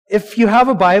If you have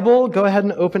a Bible, go ahead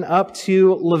and open up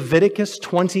to Leviticus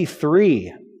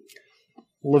 23.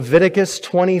 Leviticus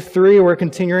 23, we're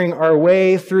continuing our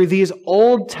way through these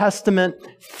Old Testament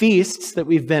feasts that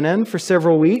we've been in for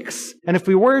several weeks. And if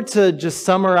we were to just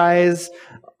summarize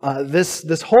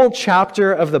this whole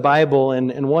chapter of the Bible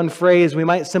in one phrase, we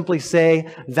might simply say,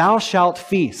 "Thou shalt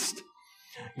feast."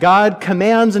 God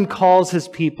commands and calls His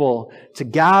people to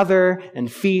gather and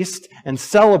feast and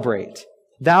celebrate.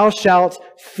 Thou shalt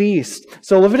feast.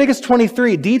 So Leviticus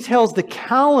 23 details the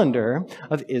calendar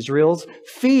of Israel's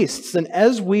feasts. And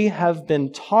as we have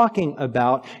been talking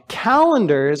about,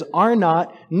 calendars are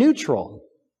not neutral.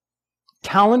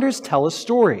 Calendars tell a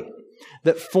story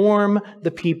that form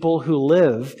the people who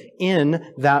live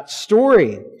in that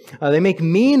story. They make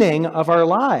meaning of our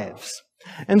lives.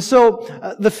 And so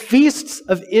the feasts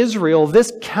of Israel,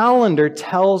 this calendar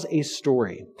tells a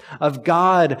story of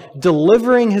God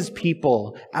delivering His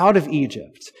people out of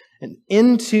Egypt and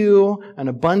into an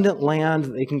abundant land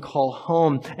that they can call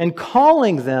home, and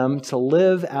calling them to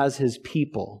live as His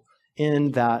people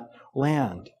in that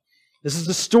land. This is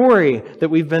the story that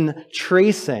we've been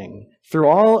tracing through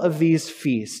all of these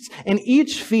feasts. And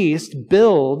each feast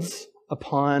builds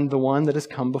upon the one that has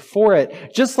come before it,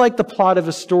 just like the plot of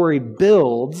a story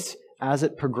builds as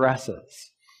it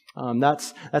progresses.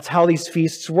 That's how these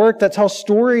feasts work. That's how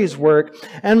stories work.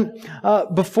 And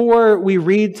before we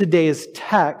read today's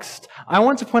text, I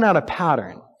want to point out a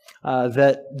pattern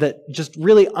that just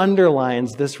really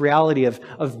underlines this reality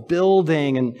of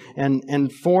building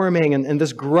and forming and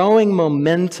this growing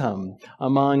momentum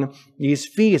among these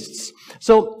feasts.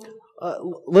 So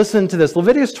listen to this.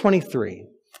 Leviticus 23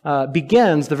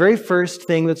 begins, the very first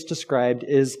thing that's described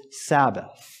is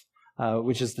Sabbath,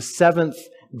 which is the seventh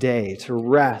day, to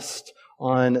rest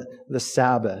on the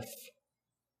Sabbath.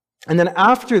 And then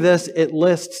after this, it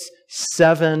lists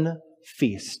 7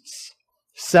 feasts,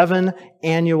 7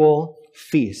 annual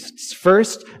feasts.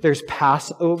 First, there's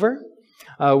Passover,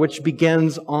 which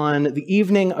begins on the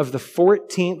evening of the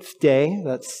 14th day.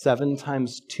 That's 7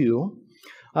 times 2.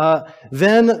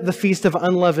 Then the Feast of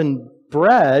Unleavened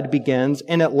Bread begins,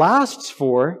 and it lasts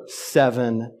for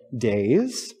 7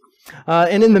 days.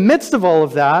 And in the midst of all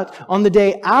of that, on the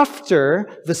day after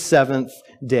the 7th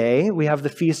day, we have the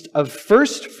Feast of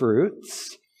First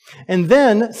Fruits. And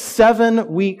then 7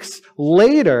 weeks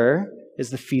later is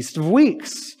the Feast of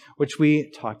Weeks, which we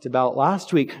talked about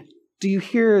last week. Do you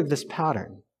hear this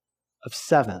pattern of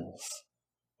 7s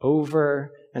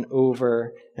over and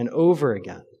over and over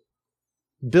again,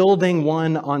 building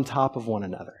one on top of one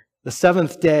another? The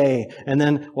 7th day, and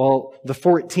then, the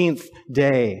 14th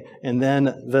day, and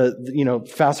then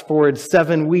fast forward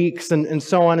 7 weeks, and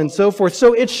so on and so forth.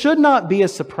 So it should not be a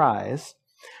surprise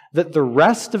that the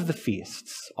rest of the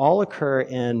feasts all occur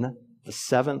in the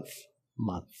 7th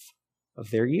month of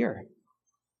their year.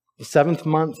 The 7th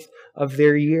month of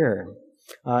their year.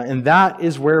 And that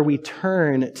is where we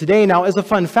turn today. Now, as a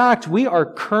fun fact, we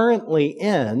are currently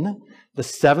in the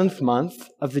 7th month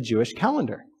of the Jewish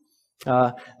calendar.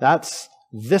 That's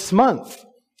this month.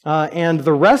 And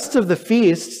the rest of the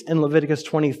feasts in Leviticus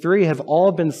 23 have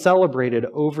all been celebrated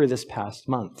over this past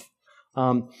month.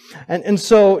 And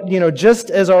so, just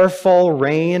as our fall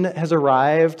rain has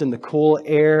arrived and the cool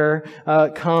air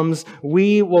comes,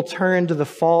 we will turn to the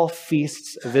fall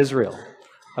feasts of Israel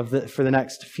for the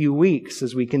next few weeks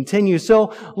as we continue.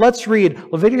 So let's read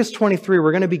Leviticus 23.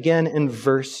 We're going to begin in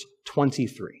verse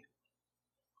 23.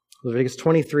 Leviticus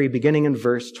 23, beginning in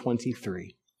verse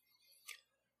 23.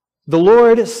 The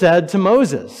Lord said to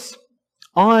Moses,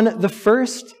 "On the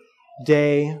first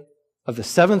day of the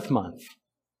 7th month,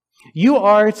 you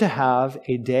are to have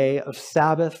a day of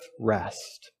Sabbath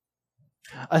rest,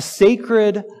 a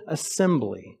sacred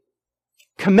assembly,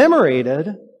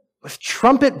 commemorated with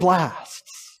trumpet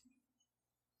blasts.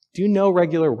 Do no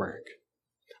regular work,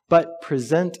 but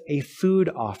present a food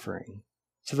offering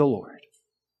to the Lord."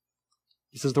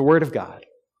 This is the word of God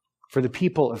for the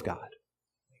people of God.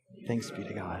 Thanks be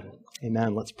to God.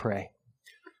 Amen. Let's pray.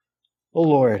 Oh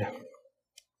Lord,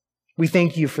 we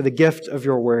thank you for the gift of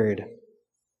your word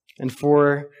and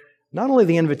for not only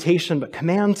the invitation, but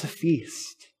command to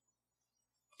feast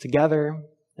together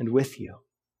and with you.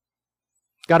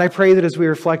 God, I pray that as we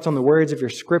reflect on the words of your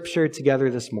scripture together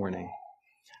this morning,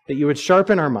 that you would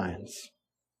sharpen our minds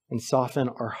and soften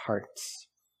our hearts,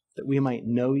 that we might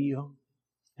know you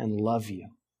and love you.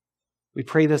 We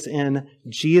pray this in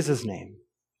Jesus' name.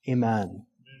 Amen.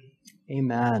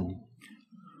 Amen.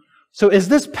 So as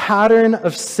this pattern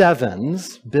of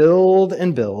 7s build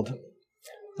and build,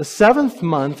 the 7th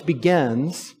month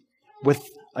begins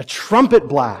with a trumpet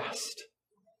blast.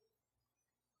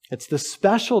 It's the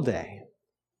special day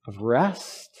of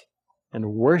rest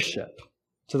and worship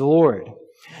to the Lord.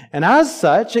 And as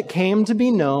such, it came to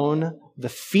be known the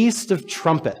Feast of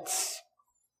Trumpets.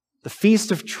 The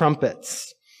Feast of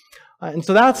Trumpets. And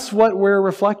so that's what we're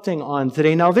reflecting on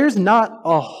today. Now, there's not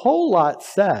a whole lot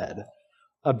said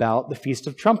about the Feast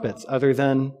of Trumpets other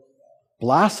than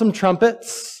blast some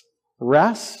trumpets,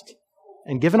 rest,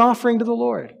 and give an offering to the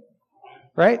Lord.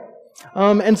 Right?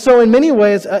 And so in many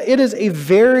ways, it is a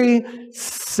very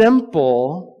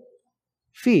simple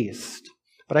feast.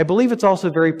 But I believe it's also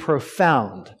very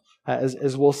profound,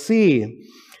 as we'll see.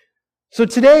 So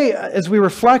today, as we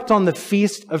reflect on the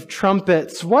Feast of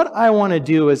Trumpets, what I want to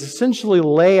do is essentially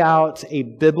lay out a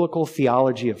biblical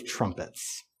theology of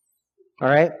trumpets. All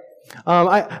right?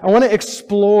 I want to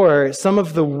explore some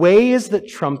of the ways that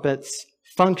trumpets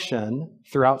function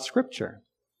throughout Scripture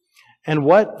and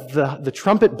what the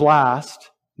trumpet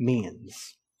blast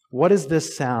means. What does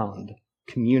this sound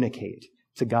communicate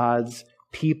to God's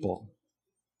people?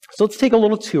 So let's take a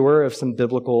little tour of some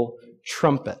biblical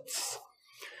trumpets.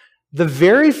 The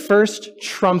very first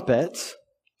trumpet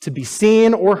to be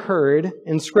seen or heard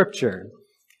in Scripture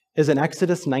is in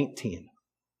Exodus 19.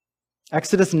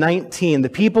 Exodus 19, the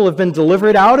people have been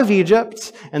delivered out of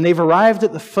Egypt, and they've arrived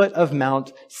at the foot of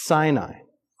Mount Sinai,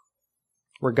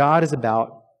 where God is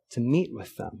about to meet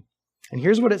with them. And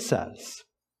here's what it says.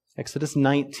 Exodus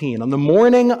 19, on the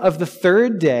morning of the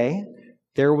third day,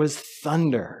 there was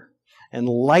thunder and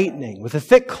lightning with a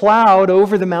thick cloud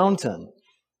over the mountain,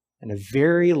 and a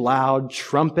very loud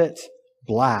trumpet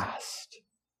blast.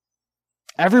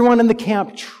 Everyone in the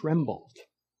camp trembled.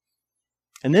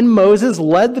 And then Moses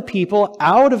led the people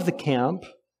out of the camp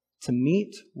to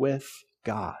meet with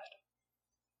God.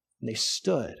 And they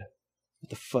stood at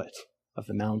the foot of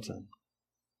the mountain.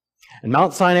 And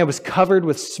Mount Sinai was covered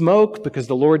with smoke because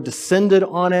the Lord descended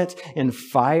on it in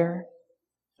fire.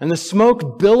 And the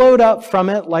smoke billowed up from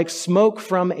it like smoke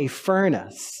from a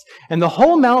furnace. And the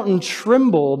whole mountain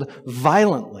trembled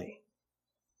violently.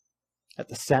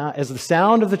 As the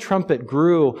sound of the trumpet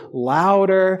grew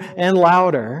louder and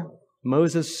louder,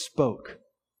 Moses spoke,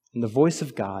 and the voice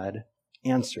of God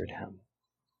answered him.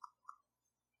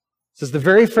 This is the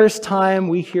very first time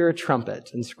we hear a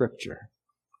trumpet in Scripture.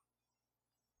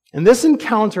 And this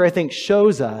encounter, I think,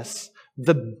 shows us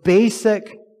the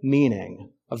basic meaning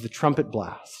of the trumpet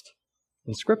blast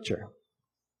in Scripture.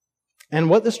 And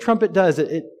what this trumpet does,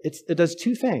 it does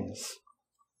two things.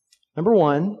 Number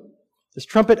one, this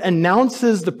trumpet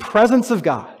announces the presence of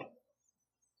God.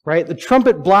 Right? The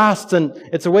trumpet blasts, and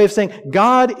it's a way of saying,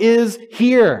 God is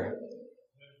here.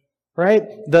 Right?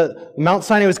 The Mount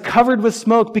Sinai was covered with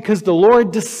smoke because the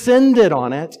Lord descended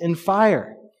on it in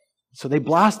fire. So they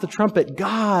blast the trumpet.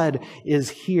 God is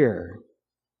here.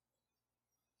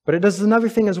 But it does another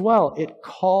thing as well. It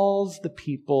calls the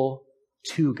people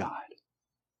to God.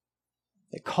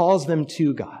 It calls them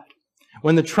to God.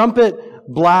 When the trumpet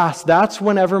blasts, that's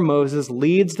whenever Moses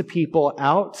leads the people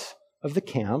out of the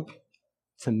camp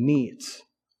to meet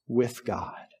with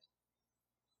God.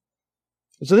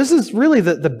 So this is really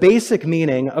the basic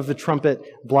meaning of the trumpet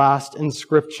blast in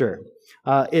Scripture.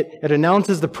 It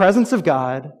announces the presence of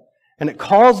God, and it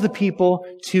calls the people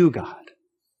to God.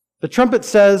 The trumpet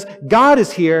says, God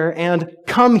is here, and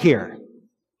come here.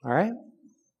 All right?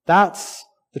 That's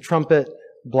the trumpet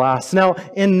blast. Now,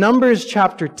 in Numbers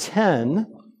chapter 10,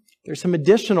 there's some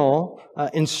additional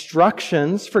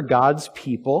instructions for God's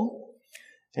people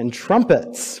and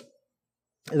trumpets.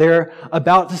 They're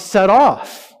about to set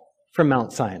off from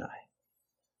Mount Sinai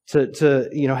to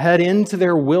head into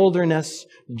their wilderness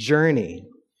journey.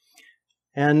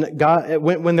 And God,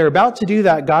 when they're about to do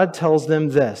that, God tells them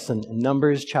this. In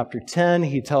Numbers chapter 10,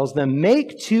 He tells them,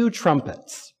 make 2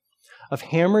 trumpets of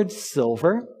hammered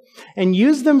silver and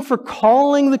use them for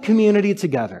calling the community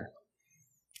together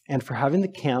and for having the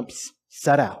camps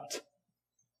set out.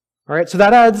 All right, so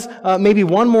that adds maybe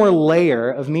one more layer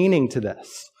of meaning to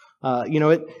this.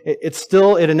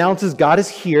 It announces God is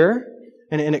here,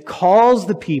 and it calls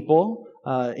the people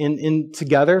in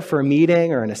together for a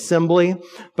meeting or an assembly,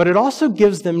 but it also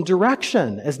gives them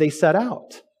direction as they set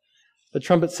out. The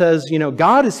trumpet says,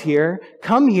 God is here,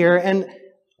 come here, and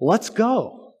let's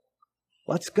go.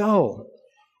 Let's go.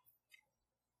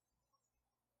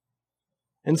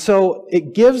 And so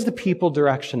it gives the people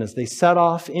direction as they set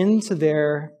off into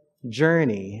their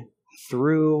journey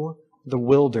through the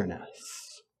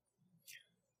wilderness.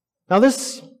 Now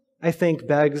this, I think,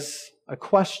 begs a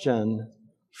question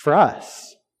for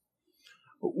us.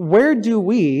 Where do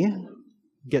we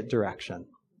get direction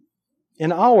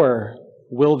in our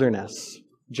wilderness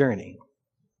journey?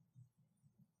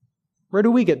 Where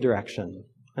do we get direction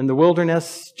in the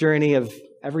wilderness journey of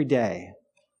every day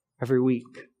every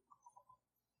week.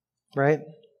 Right?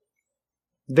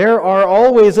 There are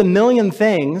always a million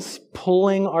things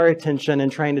pulling our attention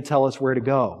and trying to tell us where to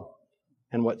go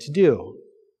and what to do.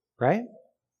 Right?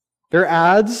 There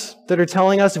are ads that are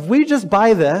telling us if we just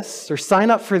buy this or sign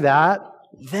up for that,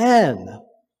 then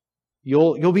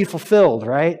you'll be fulfilled,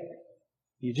 right?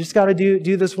 You just got to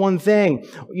do this one thing.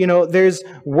 There's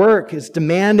work is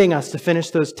demanding us to finish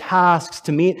those tasks,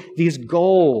 to meet these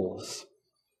goals.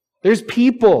 There's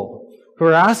people who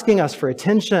are asking us for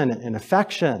attention and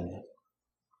affection,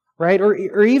 right?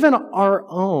 Or even our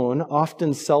own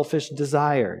often selfish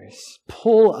desires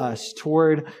pull us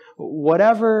toward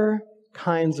whatever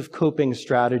kinds of coping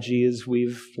strategies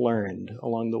we've learned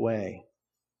along the way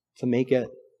to make it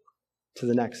to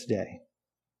the next day.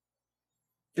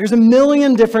 There's a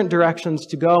million different directions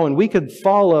to go, and we could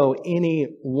follow any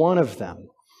one of them.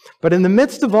 But in the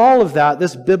midst of all of that,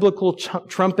 this biblical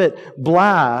trumpet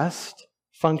blast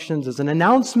functions as an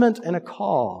announcement and a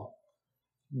call.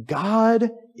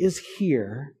 God is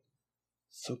here,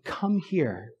 so come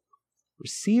here.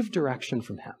 Receive direction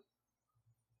from Him.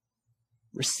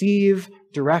 Receive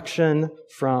direction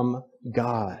from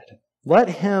God. Let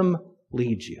Him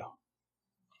lead you.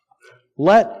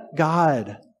 Let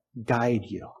God guide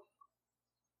you.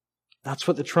 That's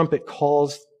what the trumpet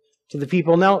calls to the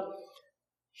people. Now,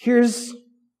 here's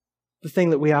the thing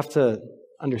that we have to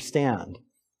understand.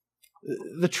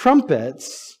 The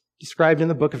trumpets described in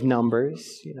the book of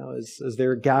Numbers, as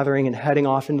they're gathering and heading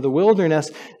off into the wilderness,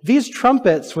 these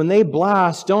trumpets, when they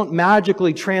blast, don't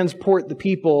magically transport the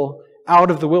people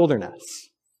out of the wilderness.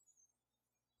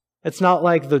 It's not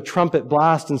like the trumpet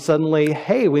blast and suddenly,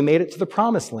 hey, we made it to the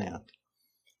promised land.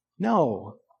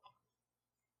 No.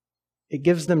 It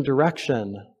gives them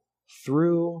direction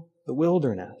through the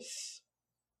wilderness.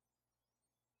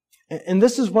 And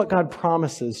this is what God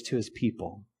promises to His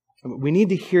people. We need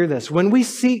to hear this. When we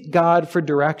seek God for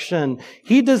direction,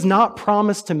 He does not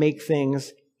promise to make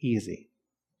things easy.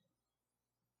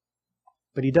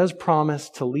 But He does promise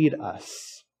to lead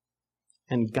us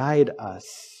and guide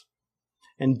us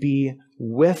and be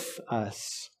with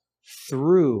us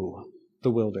through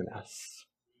the wilderness.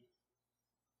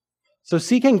 So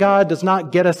seeking God does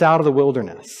not get us out of the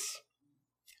wilderness,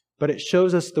 but it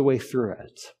shows us the way through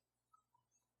it.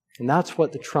 And that's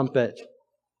what the trumpet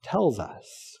tells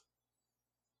us.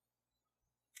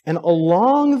 And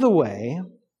along the way,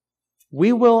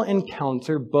 we will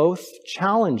encounter both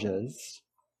challenges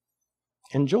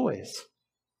and joys.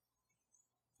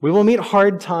 We will meet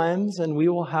hard times and we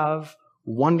will have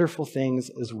wonderful things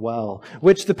as well,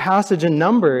 which the passage in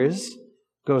Numbers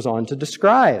goes on to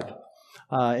describe.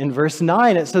 In verse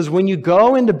 9, it says, when you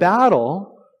go into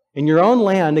battle in your own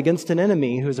land against an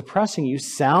enemy who is oppressing you,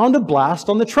 sound a blast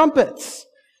on the trumpets,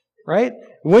 right?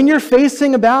 When you're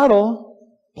facing a battle,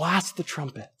 blast the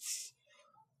trumpets.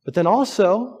 But then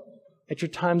also, at your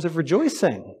times of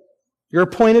rejoicing, your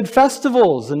appointed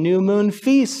festivals and new moon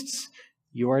feasts,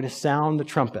 you are to sound the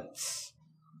trumpets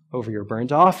over your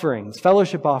burnt offerings,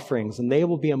 fellowship offerings, and they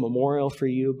will be a memorial for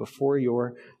you before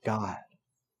your God.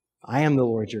 I am the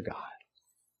Lord your God.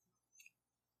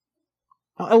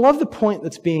 I love the point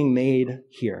that's being made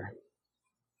here,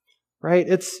 right?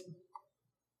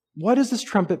 What does this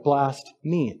trumpet blast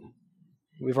mean?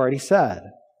 We've already said,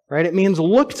 right? It means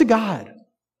look to God.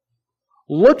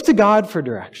 Look to God for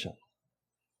direction.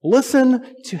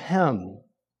 Listen to Him.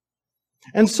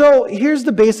 And so here's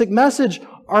the basic message.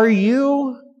 Are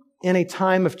you in a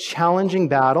time of challenging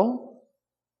battle?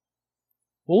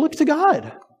 Well, look to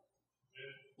God.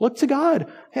 Look to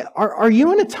God. Hey, are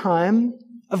you in a time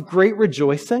of great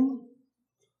rejoicing?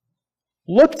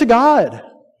 Look to God.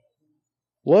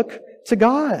 Look to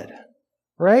God,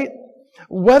 right?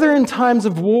 Whether in times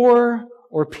of war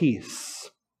or peace,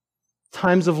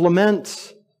 times of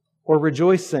lament or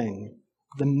rejoicing,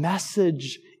 the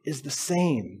message is the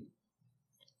same.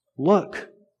 Look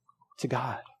to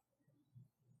God.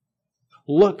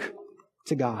 Look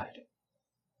to God.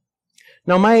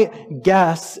 Now, my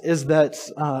guess is that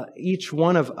each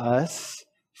one of us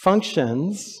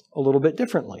functions a little bit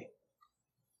differently.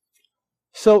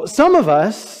 So some of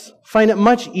us find it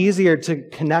much easier to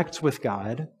connect with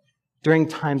God during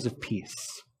times of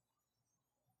peace,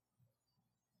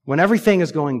 when everything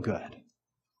is going good,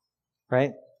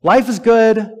 right? Life is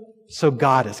good, so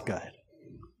God is good.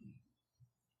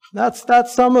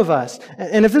 That's some of us.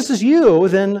 And if this is you,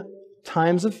 then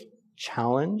times of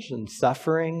challenge and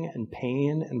suffering and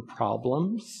pain and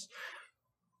problems,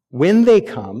 when they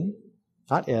come,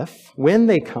 not if, when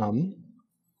they come,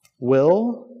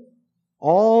 will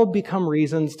all become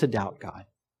reasons to doubt God.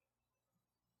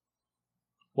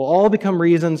 Will all become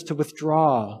reasons to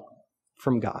withdraw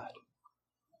from God,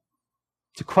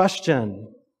 to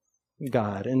question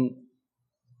God, and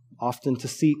often to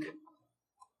seek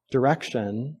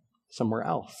direction somewhere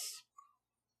else.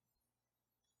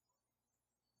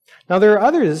 Now, there are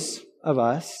others of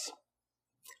us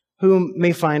who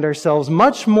may find ourselves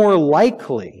much more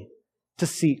likely to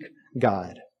seek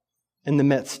God in the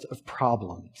midst of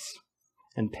problems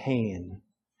and pain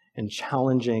and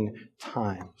challenging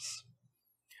times,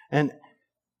 and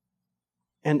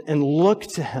look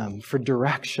to Him for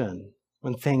direction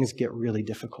when things get really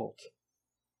difficult.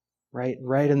 Right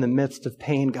in the midst of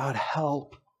pain, God,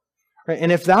 help. Right?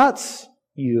 And if that's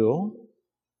you,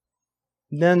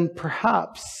 then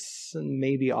perhaps, and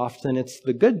maybe often, it's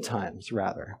the good times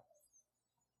rather.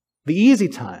 The easy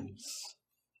times,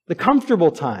 the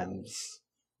comfortable times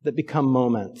that become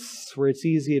moments where it's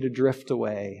easy to drift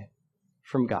away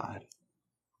from God.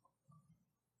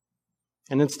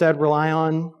 And instead rely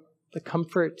on the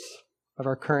comfort of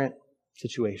our current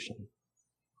situation.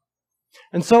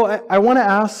 And so I want to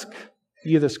ask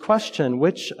you this question: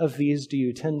 which of these do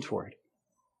you tend toward?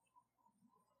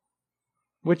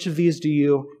 Which of these do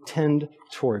you tend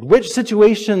toward? Which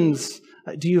situations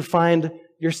do you find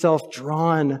yourself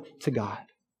drawn to God?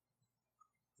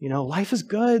 You know, life is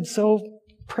good, so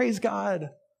praise God.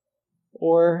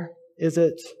 Or is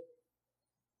it,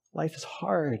 life is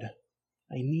hard,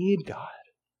 I need God?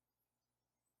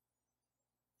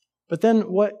 But then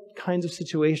what kinds of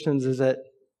situations is it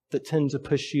that tend to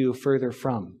push you further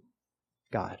from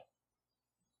God?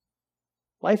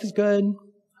 Life is good,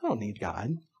 I don't need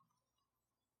God.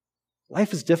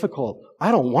 Life is difficult,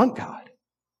 I don't want God.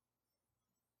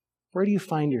 Where do you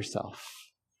find yourself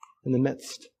in the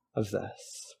midst of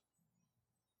this?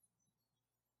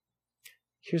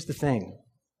 Here's the thing.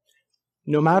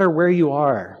 No matter where you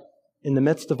are in the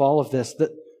midst of all of this,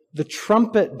 the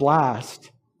trumpet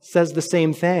blast says the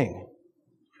same thing.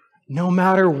 No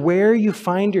matter where you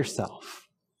find yourself,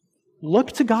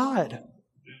 look to God.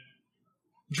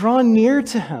 Draw near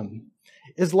to Him.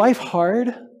 Is life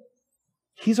hard?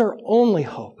 He's our only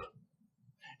hope.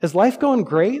 Is life going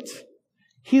great?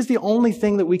 He's the only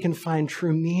thing that we can find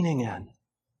true meaning in.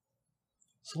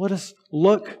 So let us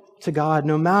look to God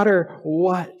no matter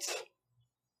what.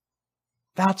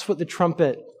 That's what the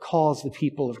trumpet calls the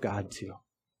people of God to.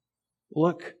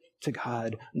 Look to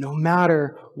God no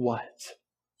matter what.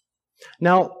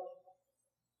 Now,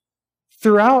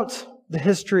 throughout the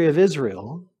history of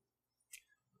Israel,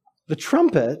 the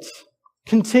trumpet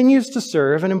continues to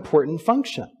serve an important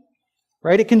function.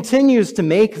 Right? It continues to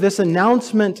make this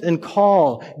announcement and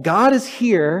call. God is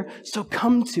here, so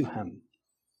come to Him.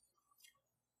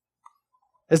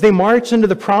 As they march into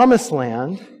the promised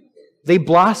land, they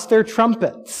blast their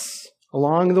trumpets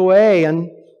along the way, and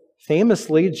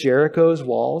famously, Jericho's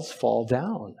walls fall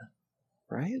down.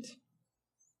 Right?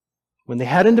 When they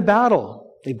head into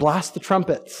battle, they blast the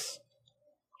trumpets.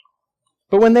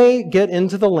 But when they get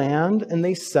into the land and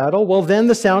they settle, well, then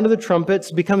the sound of the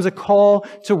trumpets becomes a call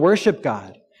to worship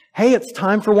God. Hey, it's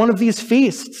time for one of these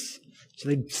feasts. So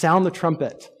they sound the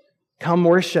trumpet. Come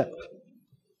worship.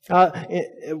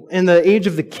 In the age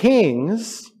of the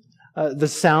kings, the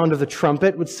sound of the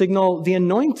trumpet would signal the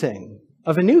anointing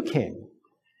of a new king.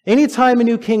 Anytime a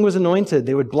new king was anointed,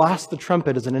 they would blast the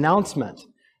trumpet as an announcement.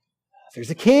 There's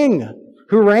a king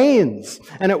who reigns.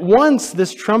 And at once,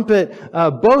 this trumpet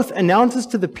both announces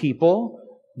to the people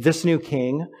this new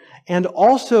king and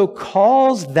also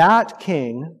calls that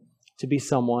king to be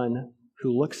someone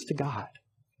who looks to God.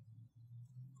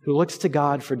 Who looks to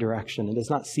God for direction and does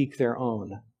not seek their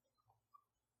own.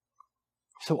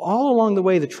 So all along the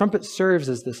way, the trumpet serves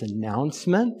as this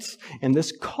announcement and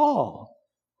this call.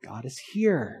 God is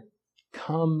here.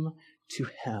 Come to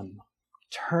Him.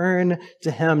 Turn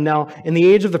to Him. Now, in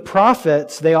the age of the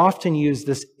prophets, they often use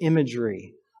this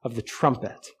imagery of the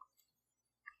trumpet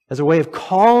as a way of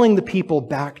calling the people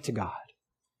back to God.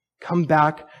 Come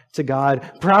back to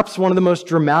God. Perhaps one of the most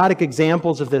dramatic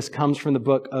examples of this comes from the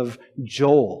book of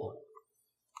Joel.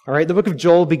 All right, the book of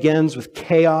Joel begins with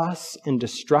chaos and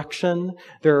destruction.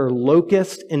 There are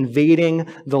locusts invading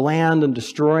the land and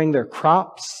destroying their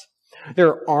crops. There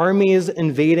are armies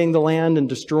invading the land and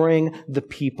destroying the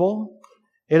people.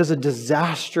 It is a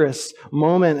disastrous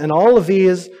moment, and all of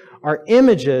these are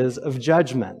images of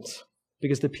judgment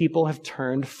because the people have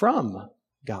turned from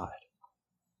God.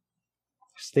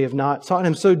 They have not sought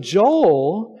Him. So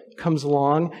Joel comes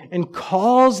along and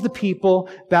calls the people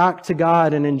back to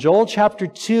God. And in Joel chapter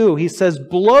 2, he says,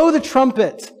 blow the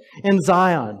trumpet in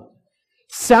Zion.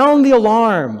 Sound the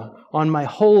alarm on my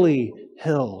holy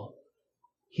hill.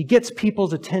 He gets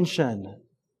people's attention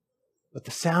with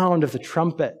the sound of the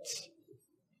trumpet.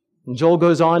 And Joel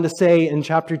goes on to say in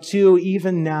chapter 2,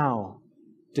 even now,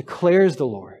 declares the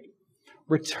Lord,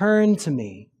 return to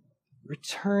me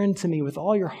with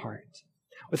all your heart,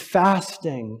 with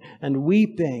fasting and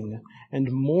weeping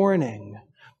and mourning.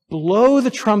 Blow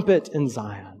the trumpet in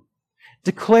Zion.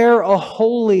 Declare a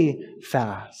holy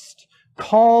fast.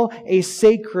 Call a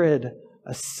sacred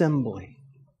assembly.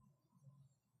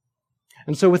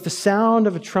 And so with the sound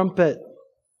of a trumpet,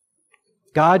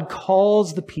 God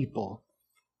calls the people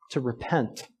to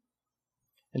repent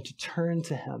and to turn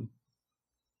to Him.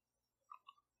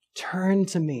 Turn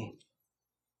to me.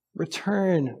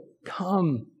 Return.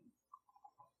 Come.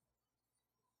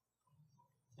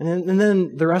 And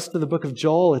then the rest of the book of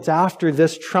Joel, it's after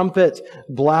this trumpet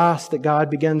blast that God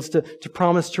begins to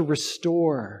promise to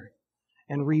restore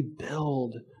and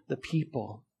rebuild the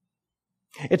people.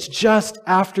 It's just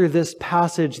after this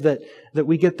passage that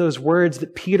we get those words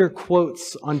that Peter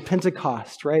quotes on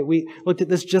Pentecost, right? We looked at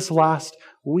this just last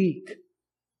week.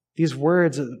 These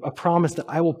words, a promise that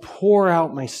I will pour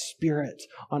out my Spirit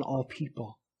on all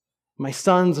people. My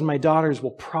sons and my daughters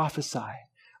will prophesy,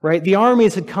 right? The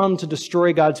armies had come to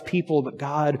destroy God's people, but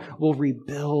God will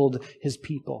rebuild His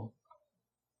people.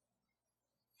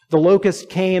 The locust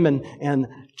came and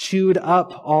chewed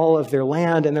up all of their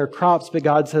land and their crops, but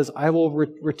God says, I will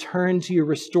return to you,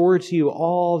 restore to you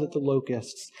all that the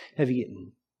locusts have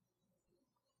eaten.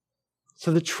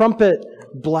 So the trumpet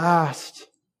blast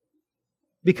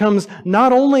becomes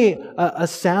not only a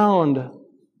sound,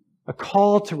 a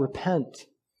call to repent,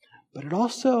 but it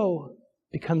also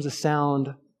becomes a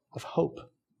sound of hope,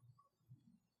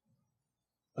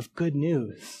 of good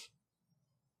news.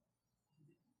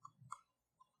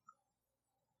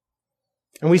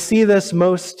 And we see this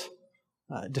most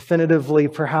definitively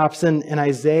perhaps in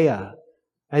Isaiah.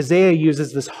 Isaiah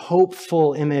uses this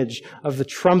hopeful image of the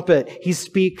trumpet. He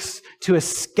speaks to a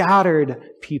scattered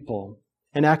people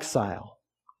in exile.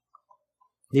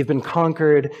 They've been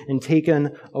conquered and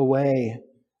taken away,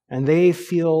 and they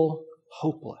feel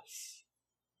hopeless.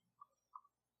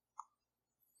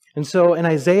 And so in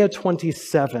Isaiah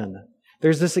 27,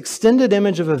 there's this extended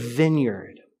image of a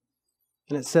vineyard,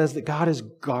 and it says that God is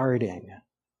guarding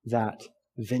that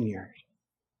vineyard.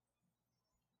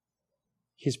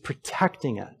 He's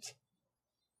protecting it.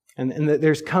 And that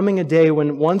there's coming a day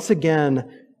when once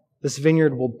again this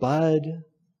vineyard will bud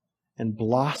and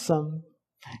blossom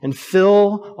and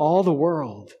fill all the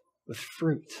world with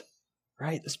fruit.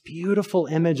 Right? This beautiful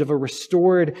image of a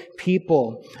restored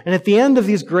people. And at the end of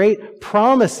these great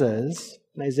promises,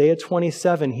 in Isaiah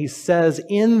 27, he says,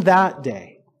 in that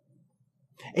day,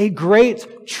 a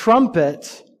great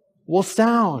trumpet will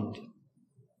sound.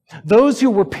 Those who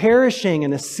were perishing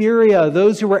in Assyria,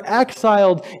 those who were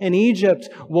exiled in Egypt,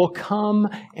 will come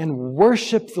and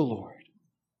worship the Lord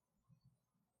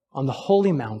on the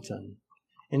holy mountain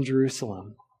in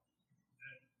Jerusalem.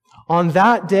 On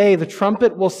that day, the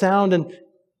trumpet will sound and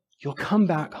you'll come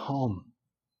back home.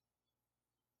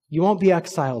 You won't be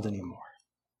exiled anymore.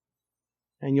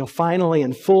 And you'll finally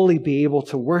and fully be able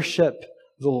to worship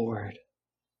the Lord.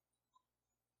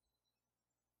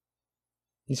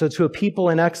 And so to a people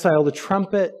in exile, the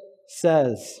trumpet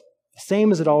says, the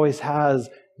same as it always has,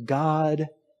 God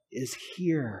is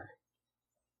here.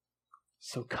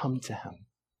 So come to Him.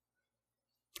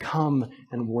 Come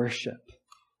and worship.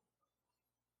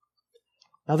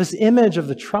 Now, this image of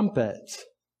the trumpet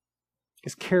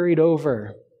is carried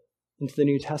over into the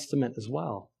New Testament as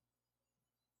well.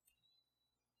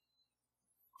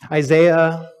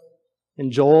 Isaiah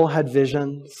and Joel had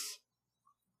visions,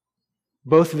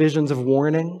 both visions of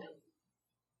warning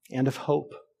and of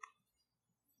hope.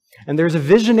 And there's a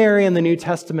visionary in the New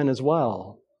Testament as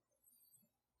well.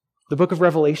 The book of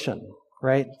Revelation,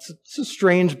 right? It's a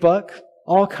strange book,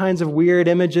 all kinds of weird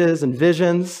images and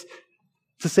visions,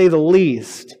 to say the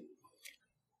least.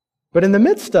 But in the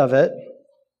midst of it,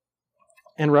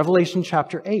 in Revelation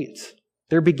chapter 8,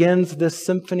 there begins this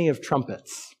symphony of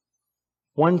trumpets.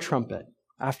 One trumpet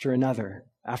after another,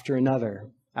 after another,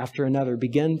 after another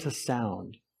begin to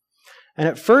sound. And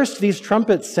at first, these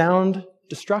trumpets sound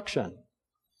destruction.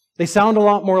 They sound a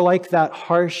lot more like that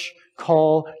harsh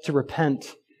call to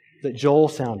repent that Joel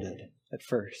sounded at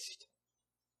first.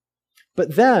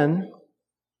 But then,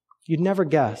 you'd never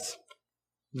guess,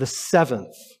 the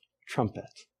seventh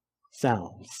trumpet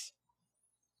sounds.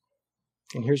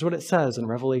 And here's what it says in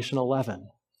Revelation 11.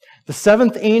 The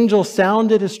seventh angel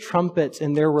sounded his trumpet,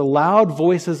 and there were loud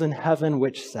voices in heaven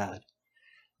which said,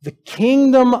 the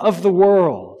kingdom of the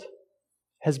world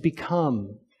has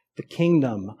become the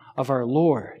kingdom of our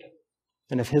Lord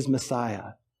and of His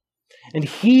Messiah. And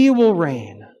He will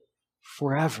reign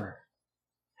forever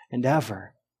and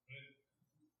ever.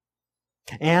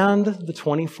 And the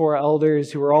 24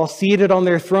 elders who were all seated on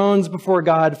their thrones before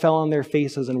God fell on their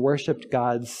faces and worshiped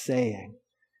God, saying,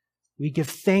 "We give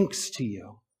thanks to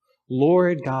you,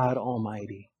 Lord God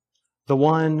Almighty, the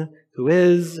one who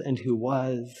is and who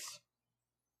was,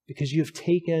 because you have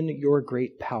taken your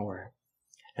great power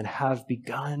and have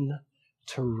begun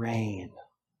to reign."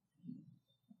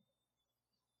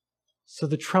 So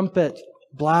the trumpet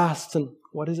blasts, and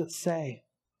what does it say?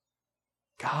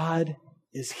 God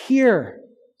is here.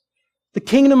 The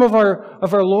kingdom of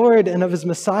our Lord and of his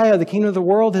Messiah, the kingdom of the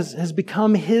world, has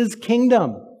become his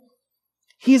kingdom.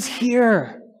 He's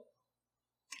here.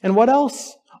 And what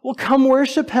else? Well, come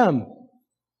worship him.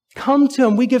 Come to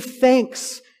him. We give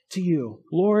thanks to you,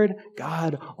 Lord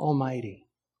God Almighty.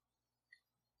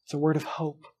 It's a word of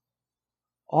hope,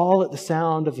 all at the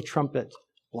sound of the trumpet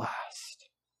blast.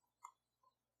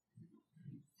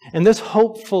 And this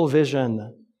hopeful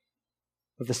vision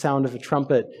of the sound of a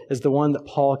trumpet is the one that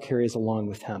Paul carries along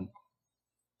with him.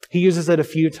 He uses it a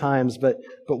few times, but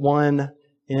one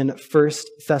in 1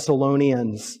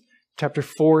 Thessalonians chapter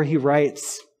 4, he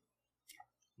writes,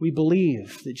 "We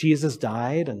believe that Jesus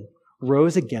died and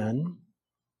rose again,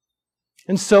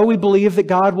 and so we believe that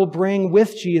God will bring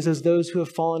with Jesus those who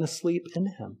have fallen asleep in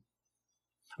him.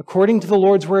 According to the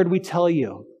Lord's word, we tell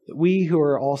you that we who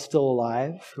are all still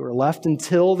alive, who are left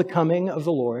until the coming of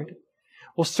the Lord,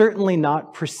 will certainly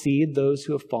not precede those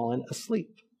who have fallen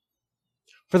asleep.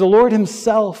 For the Lord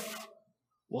himself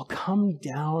will come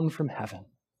down from heaven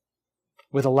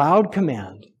with a loud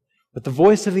command, with the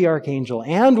voice of the archangel,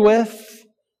 and with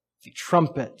the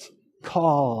trumpet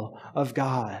call of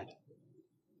God.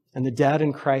 And the dead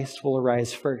in Christ will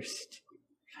arise first.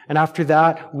 And after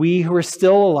that, we who are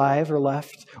still alive or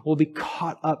left will be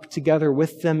caught up together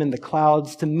with them in the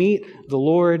clouds to meet the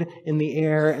Lord in the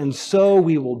air, and so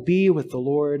we will be with the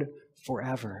Lord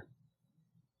forever."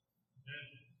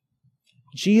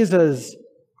 Jesus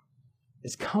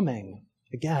is coming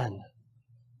again.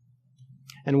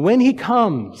 And when he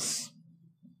comes,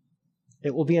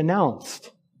 it will be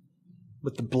announced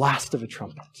with the blast of a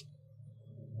trumpet.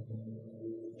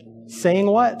 Saying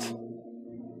what?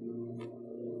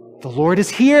 The Lord is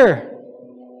here.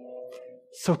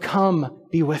 So come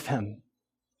be with him.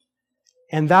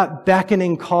 And that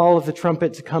beckoning call of the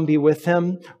trumpet to come be with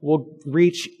him will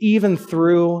reach even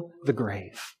through the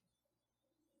grave.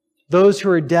 Those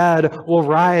who are dead will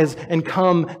rise and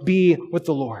come be with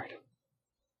the Lord.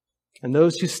 And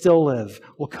those who still live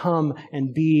will come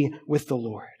and be with the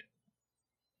Lord.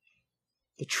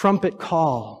 The trumpet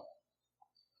call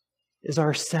is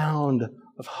our sound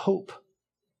of hope.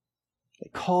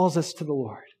 It calls us to the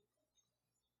Lord.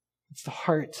 It's the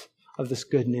heart of this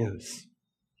good news,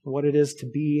 what it is to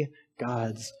be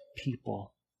God's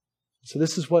people. So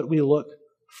this is what we look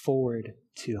forward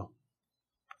to.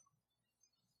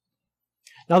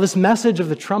 Now, this message of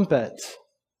the trumpet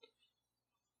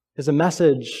is a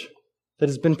message that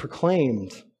has been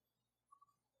proclaimed.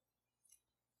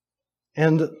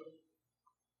 And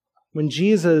when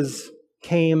Jesus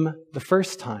came the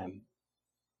first time,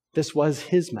 this was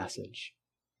his message.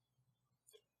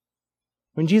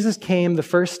 When Jesus came the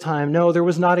first time, no, there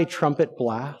was not a trumpet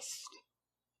blast,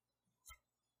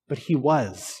 but he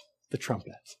was the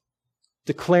trumpet,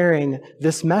 declaring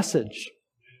this message.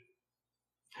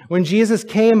 When Jesus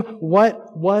came,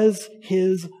 what was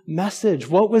his message?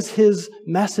 What was his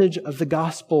message of the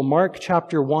gospel? Mark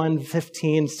chapter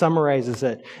 1:15 summarizes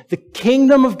it. The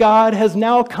kingdom of God has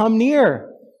now come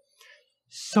near.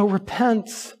 So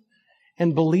repent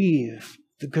and believe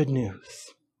the good news.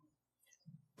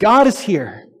 God is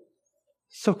here,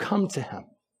 so come to him.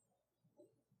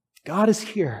 God is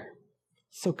here,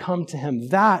 so come to him.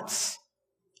 That's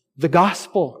the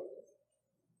gospel.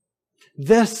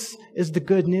 This is the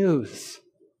good news.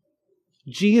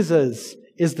 Jesus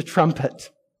is the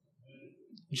trumpet.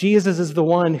 Jesus is the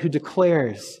one who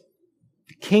declares,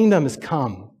 the kingdom has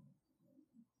come.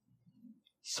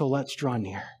 So let's draw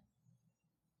near.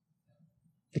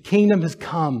 The kingdom has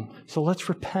come, so let's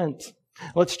repent.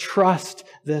 Let's trust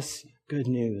this good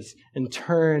news and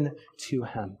turn to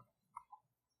him.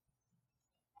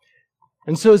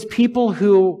 And so as people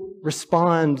who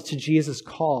respond to Jesus'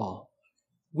 call,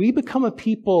 we become a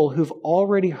people who've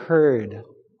already heard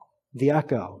the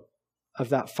echo of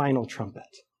that final trumpet.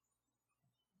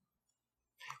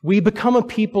 We become a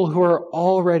people who are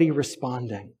already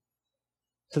responding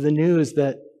to the news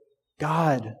that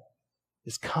God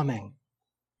is coming.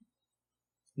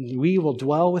 We will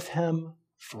dwell with him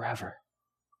forever.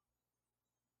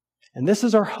 And this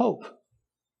is our hope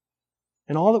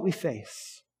in all that we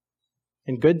face,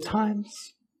 in good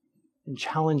times, in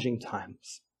challenging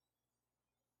times.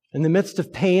 In the midst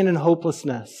of pain and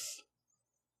hopelessness,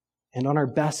 and on our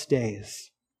best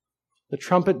days, the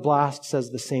trumpet blast says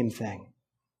the same thing.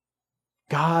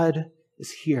 God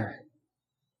is here,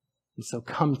 and so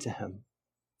come to him.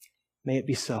 May it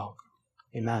be so.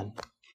 Amen.